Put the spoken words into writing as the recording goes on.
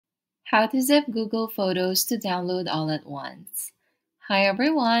How to zip Google Photos to download all at once. Hi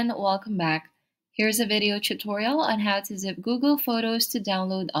everyone, welcome back. Here's a video tutorial on how to zip Google Photos to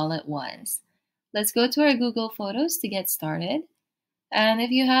download all at once. Let's go to our Google Photos to get started. And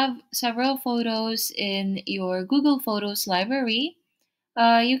if you have several photos in your Google Photos library,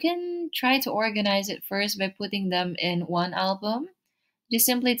 you can try to organize it first by putting them in one album. Just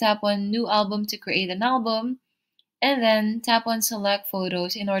simply tap on New Album to create an album, and then tap on Select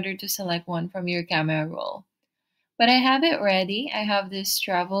Photos in order to select one from your camera roll. But I have it ready. I have this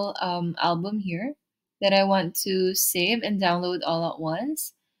travel album here that I want to save and download all at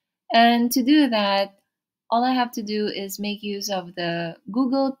once. And to do that, all I have to do is make use of the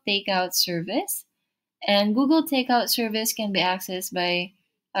Google Takeout service. And Google Takeout service can be accessed by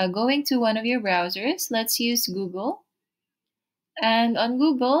going to one of your browsers. Let's use Google. And on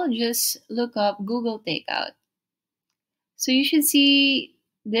Google, just look up Google Takeout. So you should see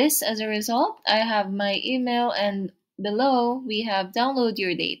this as a result. I have my email, and below we have download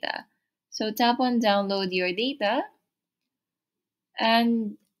your data. So tap on download your data,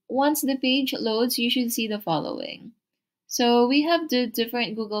 and once the page loads, you should see the following. So we have the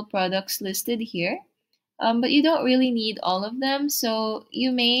different Google products listed here, but you don't really need all of them. So you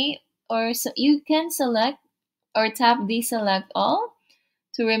you can select or tap deselect all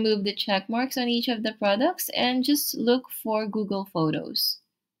to remove the check marks on each of the products and just look for Google Photos.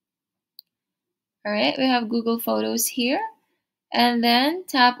 All right, we have Google Photos here, and then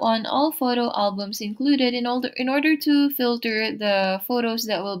tap on all photo albums included in order to filter the photos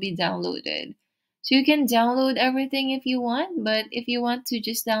that will be downloaded. So you can download everything if you want, but if you want to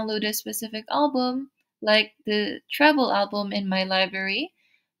just download a specific album, like the travel album in my library,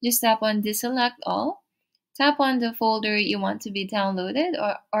 just tap on deselect all. Tap on the folder you want to be downloaded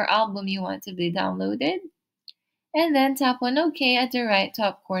or album you want to be downloaded, and then tap on OK at the right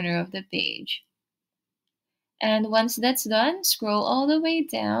top corner of the page. And once that's done, scroll all the way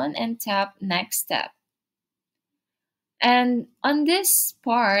down and tap Next Step. And on this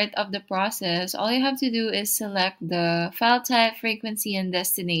part of the process, all you have to do is select the file type, frequency, and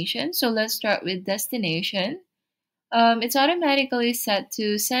destination. So let's start with destination. It's automatically set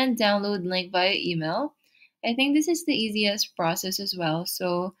to send download link via email. I think this is the easiest process as well,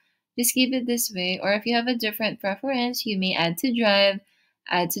 so just keep it this way. Or if you have a different preference, you may add to Drive,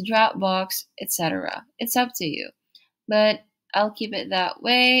 add to Dropbox, etc. It's up to you, but I'll keep it that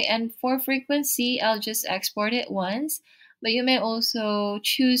way. And for frequency, I'll just export it once, but you may also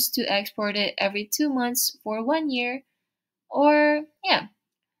choose to export it every 2 months for 1 year, or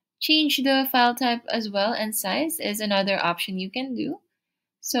change the file type as well, and size is another option you can do.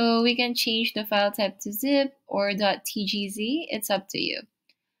 So we can change the file type to zip or .tgz. It's up to you.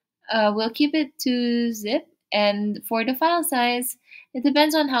 We'll keep it to zip, and for the file size, it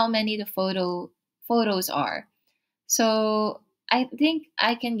depends on how many the photos are. So I think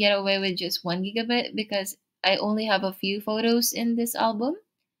I can get away with just 1 gigabyte because I only have a few photos in this album.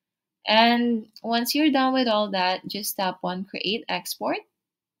 And once you're done with all that, just tap on Create Export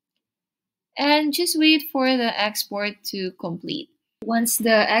and just wait for the export to complete. Once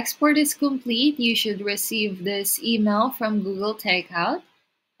the export is complete, you should receive this email from Google Takeout.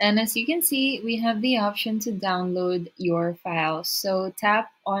 And as you can see, we have the option to download your files. So tap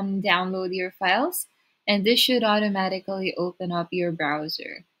on download your files, and this should automatically open up your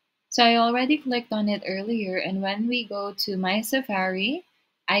browser. So I already clicked on it earlier, and when we go to my Safari,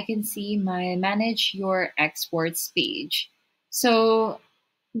 I can see my manage your exports page. So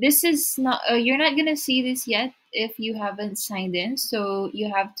this is not, you're not gonna see this yet if you haven't signed in. So you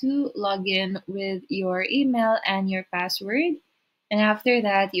have to log in with your email and your password. And after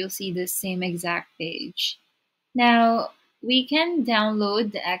that, you'll see the same exact page. Now, we can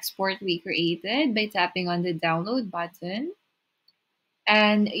download the export we created by tapping on the download button.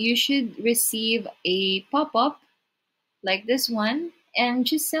 And you should receive a pop-up like this one, and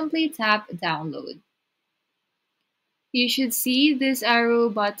just simply tap download. You should see this arrow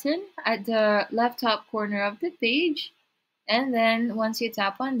button at the left top corner of the page, and then once you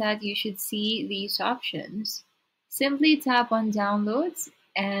tap on that, you should see these options. Simply tap on downloads,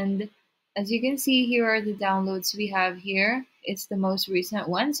 and as you can see, here are the downloads we have here. It's the most recent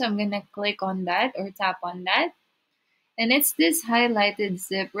one, so I'm gonna click on that or tap on that, and it's this highlighted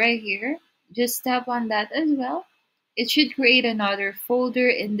zip right here. Just tap on that as well. It should create another folder.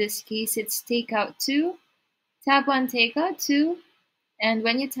 In this case, it's Takeout 2. Tap on Takeout 2, and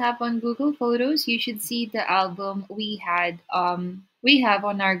when you tap on Google Photos, you should see the album we have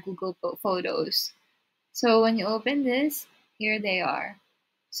on our Google Photos. So when you open this, here they are.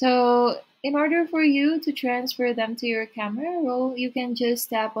 So In order for you to transfer them to your camera roll, you can just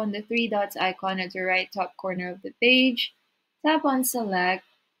tap on the three dots icon at the right top corner of the page, tap on select,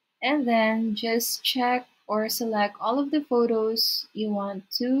 and then just check or select all of the photos you want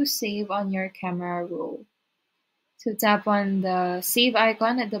to save on your camera roll. So tap on the save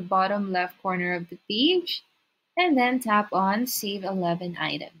icon at the bottom left corner of the page, and then tap on save 11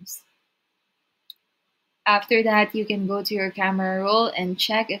 items. After that, you can go to your camera roll and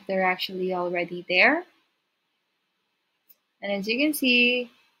check if they're actually already there. And as you can see,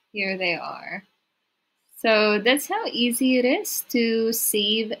 here they are. So that's how easy it is to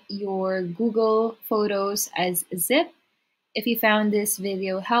save your Google Photos as zip. If you found this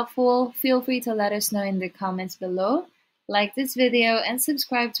video helpful, feel free to let us know in the comments below. Like this video and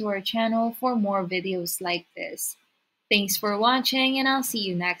subscribe to our channel for more videos like this. Thanks for watching, and I'll see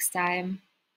you next time.